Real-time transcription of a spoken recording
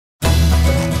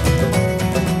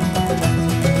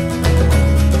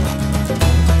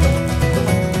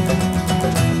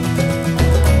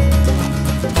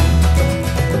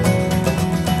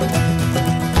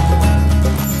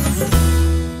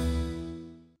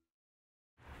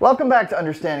Welcome back to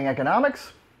Understanding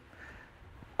Economics.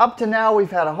 Up to now, we've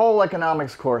had a whole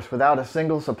economics course without a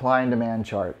single supply and demand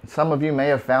chart. Some of you may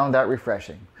have found that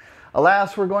refreshing.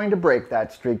 Alas, we're going to break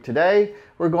that streak today.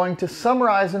 We're going to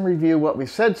summarize and review what we've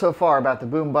said so far about the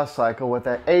boom-bust cycle with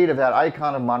the aid of that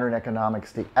icon of modern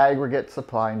economics, the aggregate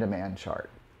supply and demand chart.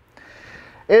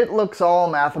 It looks all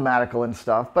mathematical and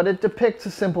stuff, but it depicts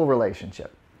a simple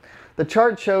relationship. The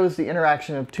chart shows the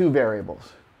interaction of two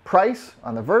variables, price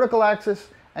on the vertical axis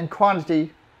and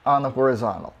quantity on the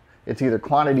horizontal. It's either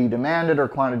quantity demanded or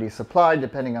quantity supplied,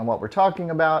 depending on what we're talking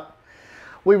about.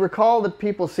 We recall that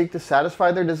people seek to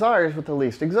satisfy their desires with the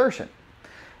least exertion.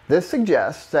 This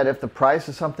suggests that if the price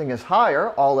of something is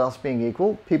higher, all else being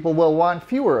equal, people will want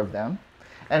fewer of them.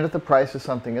 And if the price of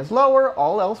something is lower,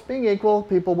 all else being equal,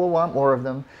 people will want more of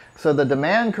them. So the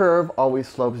demand curve always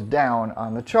slopes down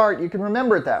on the chart. You can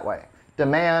remember it that way.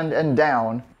 Demand and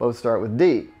down both start with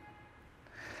D.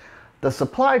 The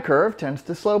supply curve tends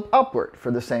to slope upward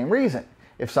for the same reason.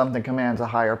 If something commands a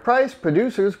higher price,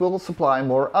 producers will supply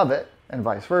more of it, and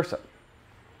vice versa.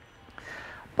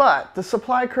 But the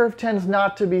supply curve tends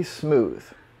not to be smooth.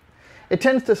 It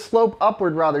tends to slope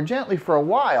upward rather gently for a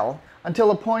while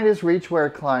until a point is reached where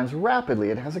it climbs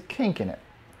rapidly. It has a kink in it.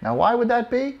 Now, why would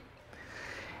that be?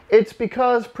 It's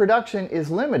because production is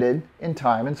limited in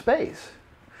time and space.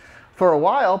 For a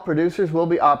while, producers will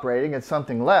be operating at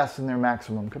something less than their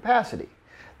maximum capacity.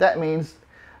 That means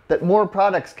that more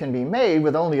products can be made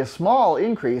with only a small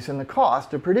increase in the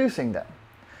cost of producing them.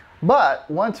 But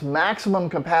once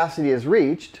maximum capacity is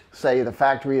reached, say the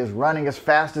factory is running as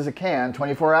fast as it can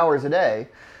 24 hours a day,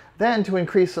 then to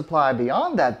increase supply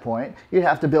beyond that point, you'd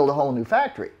have to build a whole new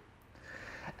factory.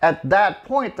 At that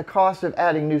point, the cost of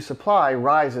adding new supply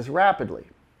rises rapidly.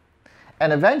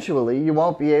 And eventually, you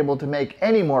won't be able to make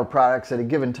any more products at a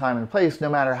given time and place, no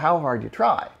matter how hard you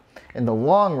try. In the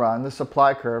long run, the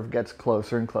supply curve gets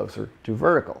closer and closer to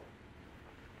vertical.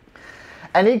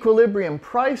 An equilibrium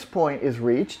price point is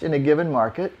reached in a given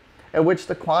market at which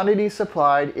the quantity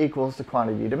supplied equals the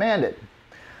quantity demanded.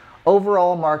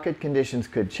 Overall market conditions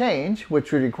could change,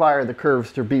 which would require the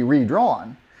curves to be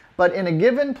redrawn. But in a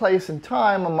given place and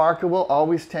time, a market will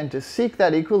always tend to seek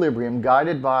that equilibrium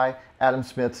guided by Adam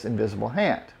Smith's invisible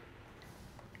hand.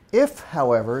 If,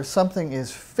 however, something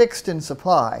is fixed in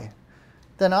supply,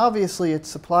 then obviously its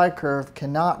supply curve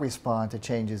cannot respond to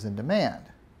changes in demand.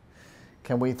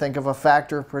 Can we think of a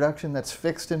factor of production that's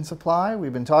fixed in supply?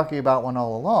 We've been talking about one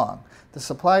all along. The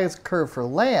supply curve for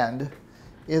land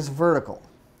is vertical.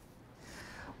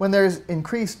 When there's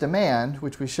increased demand,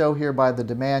 which we show here by the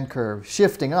demand curve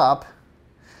shifting up,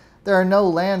 there are no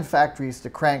land factories to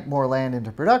crank more land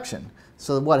into production.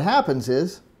 So what happens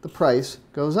is the price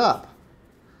goes up.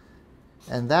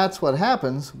 And that's what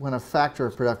happens when a factor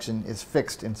of production is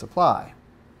fixed in supply.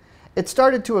 It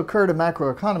started to occur to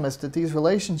macroeconomists that these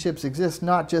relationships exist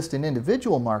not just in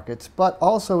individual markets, but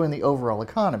also in the overall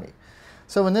economy.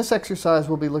 So in this exercise,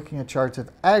 we'll be looking at charts of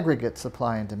aggregate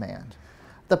supply and demand.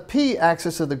 The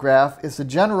p-axis of the graph is the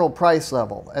general price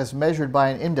level as measured by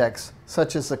an index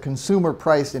such as the Consumer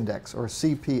Price Index, or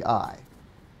CPI.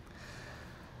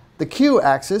 The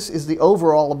q-axis is the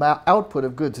overall output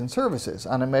of goods and services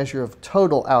on a measure of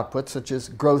total output such as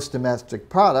gross domestic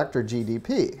product, or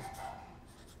GDP.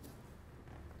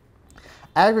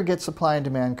 Aggregate supply and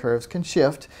demand curves can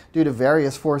shift due to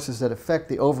various forces that affect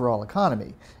the overall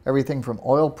economy, everything from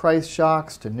oil price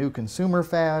shocks to new consumer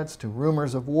fads to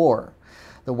rumors of war.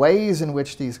 The ways in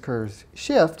which these curves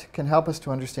shift can help us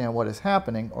to understand what is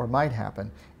happening or might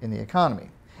happen in the economy.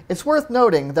 It's worth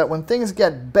noting that when things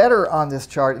get better on this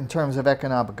chart in terms of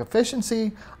economic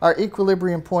efficiency, our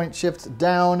equilibrium point shifts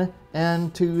down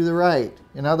and to the right.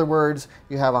 In other words,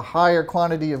 you have a higher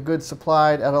quantity of goods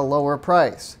supplied at a lower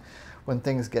price. When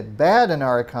things get bad in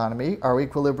our economy, our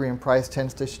equilibrium price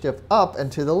tends to shift up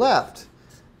and to the left.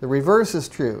 The reverse is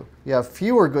true. You have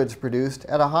fewer goods produced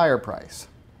at a higher price.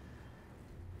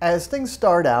 As things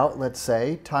start out, let's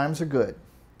say, times are good.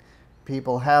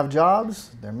 People have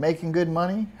jobs, they're making good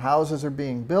money, houses are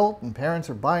being built, and parents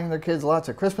are buying their kids lots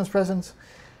of Christmas presents.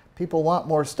 People want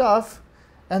more stuff,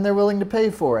 and they're willing to pay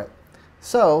for it.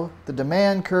 So the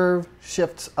demand curve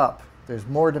shifts up. There's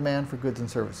more demand for goods and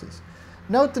services.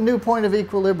 Note the new point of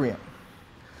equilibrium.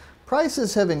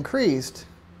 Prices have increased,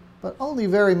 but only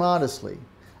very modestly.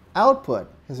 Output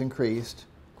has increased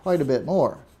quite a bit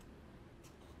more.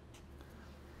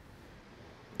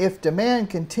 If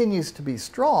demand continues to be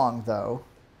strong, though,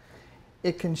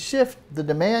 it can shift the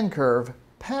demand curve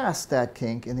past that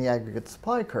kink in the aggregate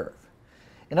supply curve.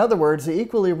 In other words, the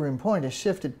equilibrium point is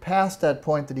shifted past that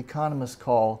point that economists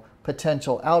call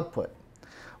potential output.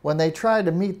 When they try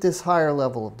to meet this higher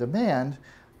level of demand,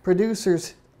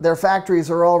 producers, their factories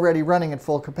are already running at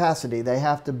full capacity. They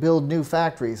have to build new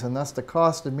factories, and thus the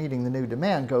cost of meeting the new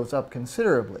demand goes up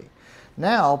considerably.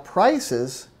 Now,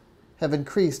 prices have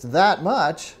increased that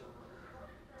much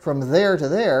from there to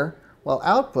there, while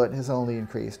output has only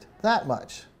increased that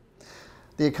much.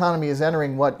 The economy is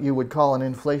entering what you would call an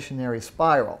inflationary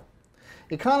spiral.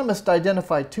 Economists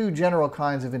identify two general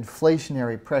kinds of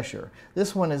inflationary pressure.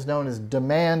 This one is known as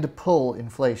demand-pull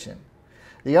inflation.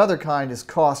 The other kind is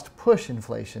cost-push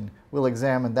inflation. We'll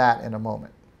examine that in a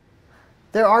moment.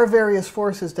 There are various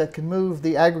forces that can move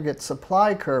the aggregate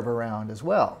supply curve around as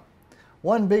well.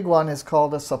 One big one is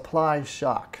called a supply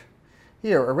shock.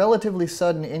 Here, a relatively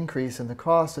sudden increase in the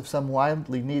cost of some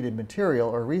widely needed material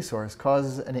or resource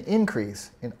causes an increase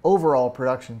in overall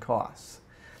production costs.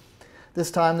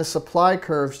 This time, the supply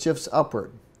curve shifts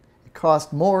upward. It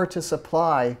costs more to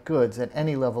supply goods at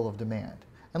any level of demand.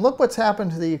 And look what's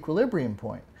happened to the equilibrium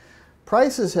point.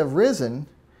 Prices have risen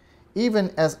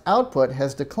even as output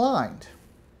has declined.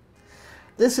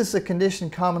 This is a condition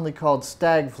commonly called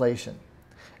stagflation.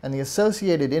 And the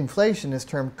associated inflation is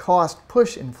termed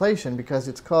cost-push inflation because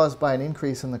it's caused by an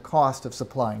increase in the cost of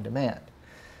supplying demand.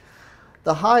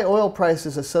 The high oil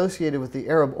prices associated with the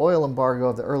Arab oil embargo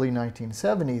of the early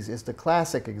 1970s is the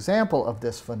classic example of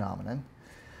this phenomenon,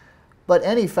 but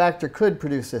any factor could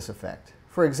produce this effect.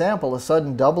 For example, a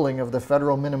sudden doubling of the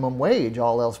federal minimum wage,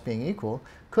 all else being equal,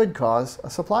 could cause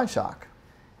a supply shock.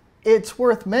 It's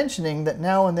worth mentioning that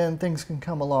now and then things can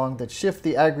come along that shift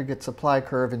the aggregate supply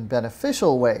curve in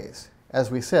beneficial ways. As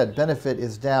we said, benefit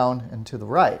is down and to the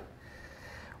right.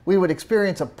 We would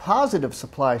experience a positive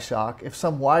supply shock if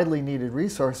some widely needed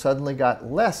resource suddenly got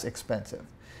less expensive.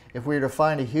 If we were to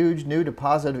find a huge new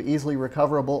deposit of easily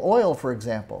recoverable oil, for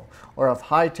example, or if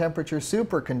high-temperature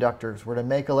superconductors were to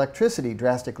make electricity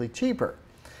drastically cheaper.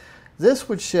 This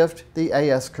would shift the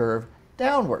AS curve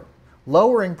downward,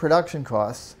 lowering production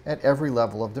costs at every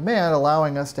level of demand,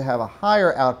 allowing us to have a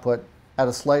higher output at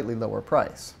a slightly lower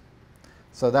price.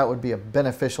 So that would be a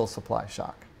beneficial supply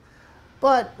shock.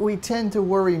 But we tend to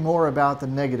worry more about the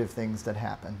negative things that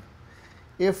happen.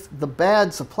 If the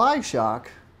bad supply shock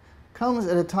comes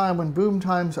at a time when boom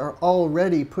times are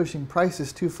already pushing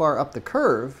prices too far up the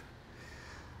curve,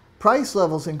 price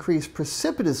levels increase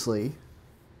precipitously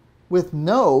with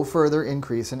no further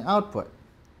increase in output.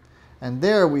 And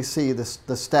there we see the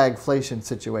stagflation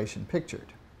situation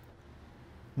pictured.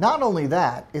 Not only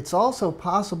that, it's also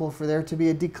possible for there to be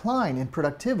a decline in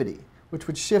productivity, which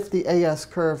would shift the AS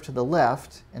curve to the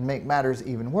left and make matters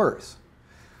even worse.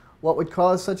 What would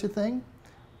cause such a thing?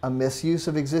 A misuse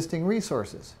of existing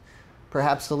resources.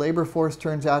 Perhaps the labor force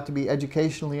turns out to be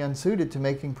educationally unsuited to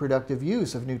making productive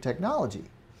use of new technology.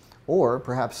 Or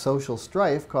perhaps social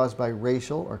strife caused by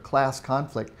racial or class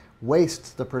conflict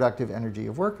wastes the productive energy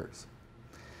of workers.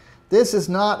 This is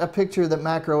not a picture that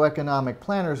macroeconomic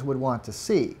planners would want to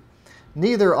see.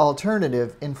 Neither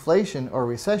alternative, inflation or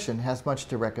recession, has much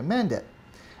to recommend it.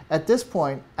 At this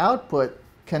point, output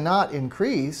cannot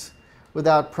increase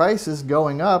without prices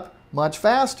going up much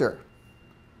faster,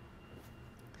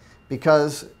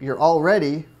 because you're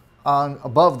already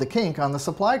above the kink on the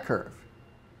supply curve.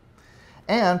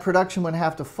 And production would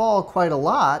have to fall quite a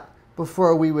lot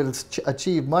before we would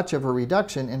achieve much of a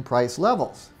reduction in price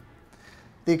levels.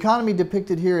 The economy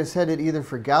depicted here is headed either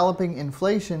for galloping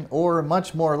inflation or,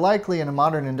 much more likely in a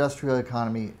modern industrial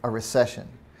economy, a recession.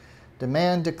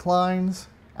 Demand declines,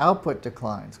 output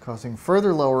declines, causing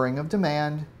further lowering of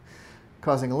demand,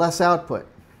 causing less output.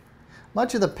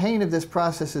 Much of the pain of this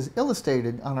process is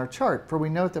illustrated on our chart, for we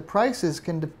note that prices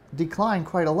can decline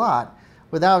quite a lot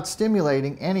without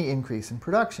stimulating any increase in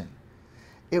production.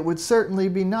 It would certainly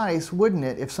be nice, wouldn't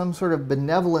it, if some sort of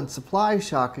benevolent supply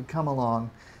shock could come along,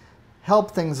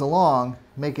 help things along,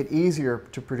 make it easier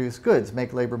to produce goods,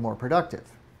 make labor more productive.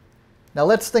 Now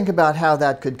let's think about how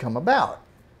that could come about.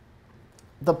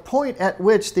 The point at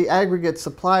which the aggregate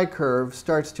supply curve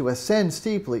starts to ascend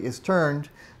steeply is termed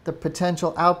the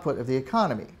potential output of the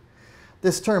economy.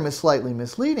 This term is slightly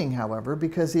misleading, however,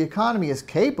 because the economy is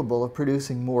capable of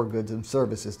producing more goods and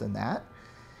services than that.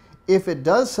 If it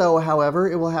does so, however,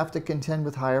 it will have to contend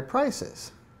with higher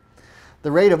prices.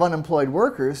 The rate of unemployed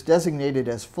workers, designated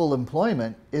as full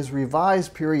employment, is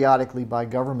revised periodically by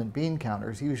government bean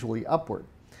counters, usually upward.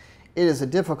 It is a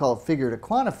difficult figure to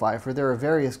quantify, for there are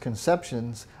various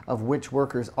conceptions of which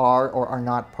workers are or are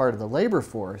not part of the labor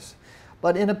force.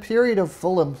 But in a period of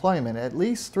full employment, at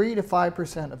least 3 to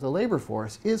 5% of the labor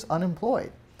force is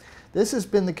unemployed. This has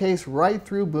been the case right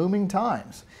through booming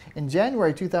times. In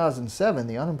January 2007,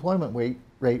 the unemployment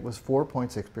rate was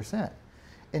 4.6%.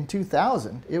 In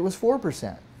 2000, it was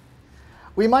 4%.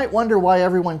 We might wonder why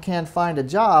everyone can't find a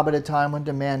job at a time when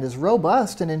demand is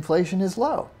robust and inflation is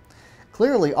low.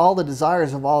 Clearly, all the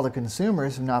desires of all the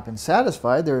consumers have not been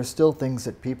satisfied. There are still things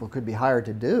that people could be hired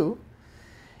to do.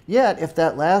 Yet, if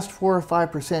that last 4 or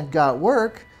 5% got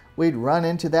work, we'd run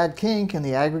into that kink in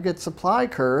the aggregate supply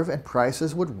curve and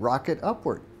prices would rocket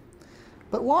upward.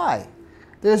 But why?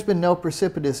 There's been no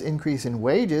precipitous increase in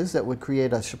wages that would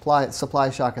create a supply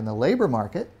shock in the labor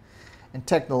market, and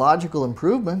technological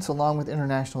improvements along with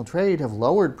international trade have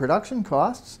lowered production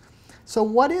costs. So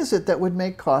what is it that would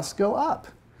make costs go up?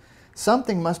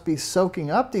 Something must be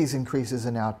soaking up these increases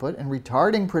in output and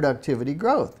retarding productivity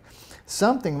growth.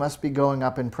 Something must be going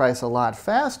up in price a lot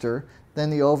faster than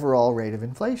the overall rate of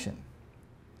inflation.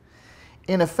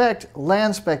 In effect,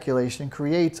 land speculation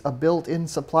creates a built-in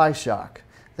supply shock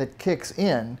that kicks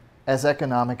in as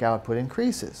economic output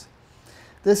increases.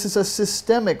 This is a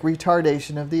systemic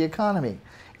retardation of the economy.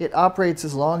 It operates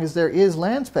as long as there is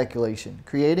land speculation,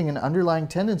 creating an underlying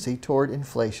tendency toward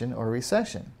inflation or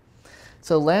recession.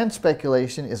 So land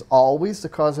speculation is always the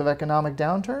cause of economic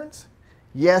downturns?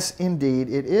 Yes, indeed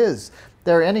it is.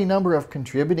 There are any number of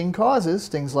contributing causes,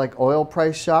 things like oil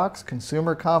price shocks,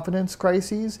 consumer confidence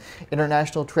crises,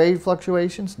 international trade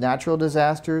fluctuations, natural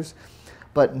disasters,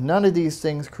 but none of these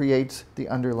things creates the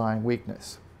underlying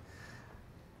weakness.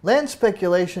 Land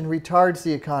speculation retards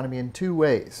the economy in two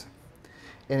ways.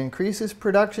 It increases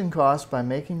production costs by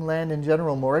making land in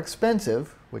general more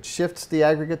expensive, which shifts the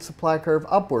aggregate supply curve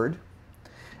upward,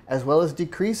 as well as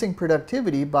decreasing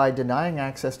productivity by denying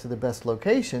access to the best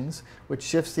locations, which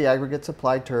shifts the aggregate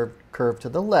supply curve to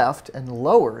the left and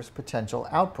lowers potential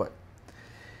output.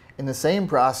 In the same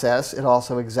process, it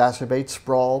also exacerbates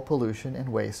sprawl, pollution,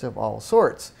 and waste of all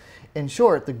sorts. In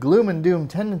short, the gloom and doom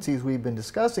tendencies we've been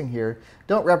discussing here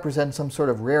don't represent some sort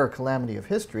of rare calamity of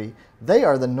history. They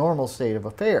are the normal state of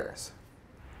affairs.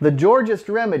 The Georgist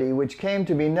remedy, which came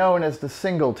to be known as the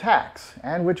single tax,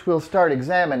 and which we'll start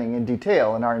examining in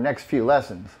detail in our next few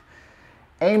lessons,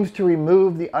 aims to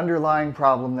remove the underlying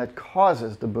problem that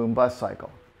causes the boom-bust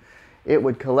cycle. It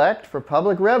would collect for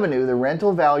public revenue the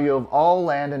rental value of all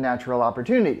land and natural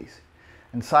opportunities,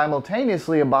 and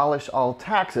simultaneously abolish all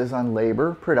taxes on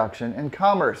labor, production, and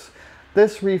commerce.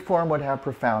 This reform would have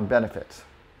profound benefits.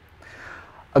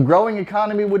 A growing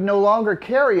economy would no longer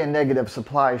carry a negative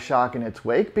supply shock in its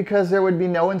wake because there would be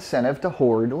no incentive to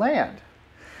hoard land.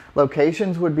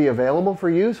 Locations would be available for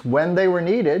use when they were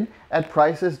needed at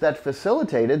prices that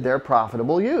facilitated their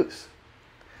profitable use.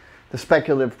 The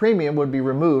speculative premium would be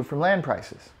removed from land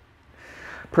prices.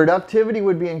 Productivity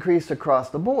would be increased across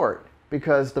the board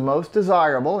because the most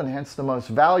desirable and hence the most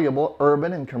valuable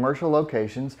urban and commercial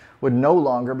locations would no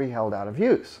longer be held out of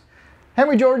use.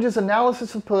 Henry George's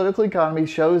analysis of political economy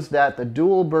shows that the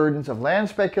dual burdens of land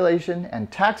speculation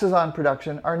and taxes on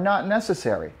production are not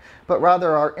necessary, but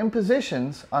rather are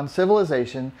impositions on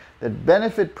civilization that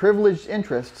benefit privileged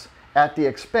interests at the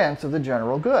expense of the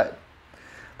general good.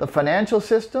 The financial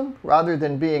system, rather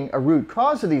than being a root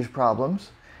cause of these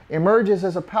problems, emerges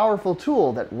as a powerful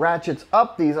tool that ratchets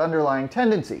up these underlying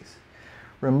tendencies.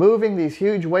 Removing these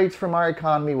huge weights from our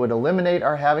economy would eliminate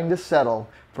our having to settle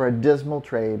for a dismal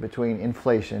trade between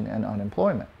inflation and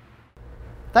unemployment.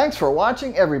 Thanks for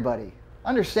watching, everybody.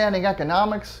 Understanding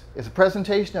Economics is a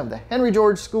presentation of the Henry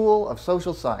George School of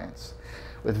Social Science,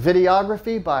 with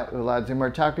videography by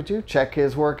Uladzimir Takutu. Check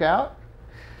his work out.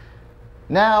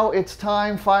 Now it's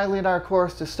time finally in our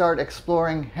course to start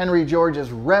exploring Henry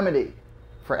George's remedy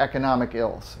for economic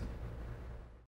ills.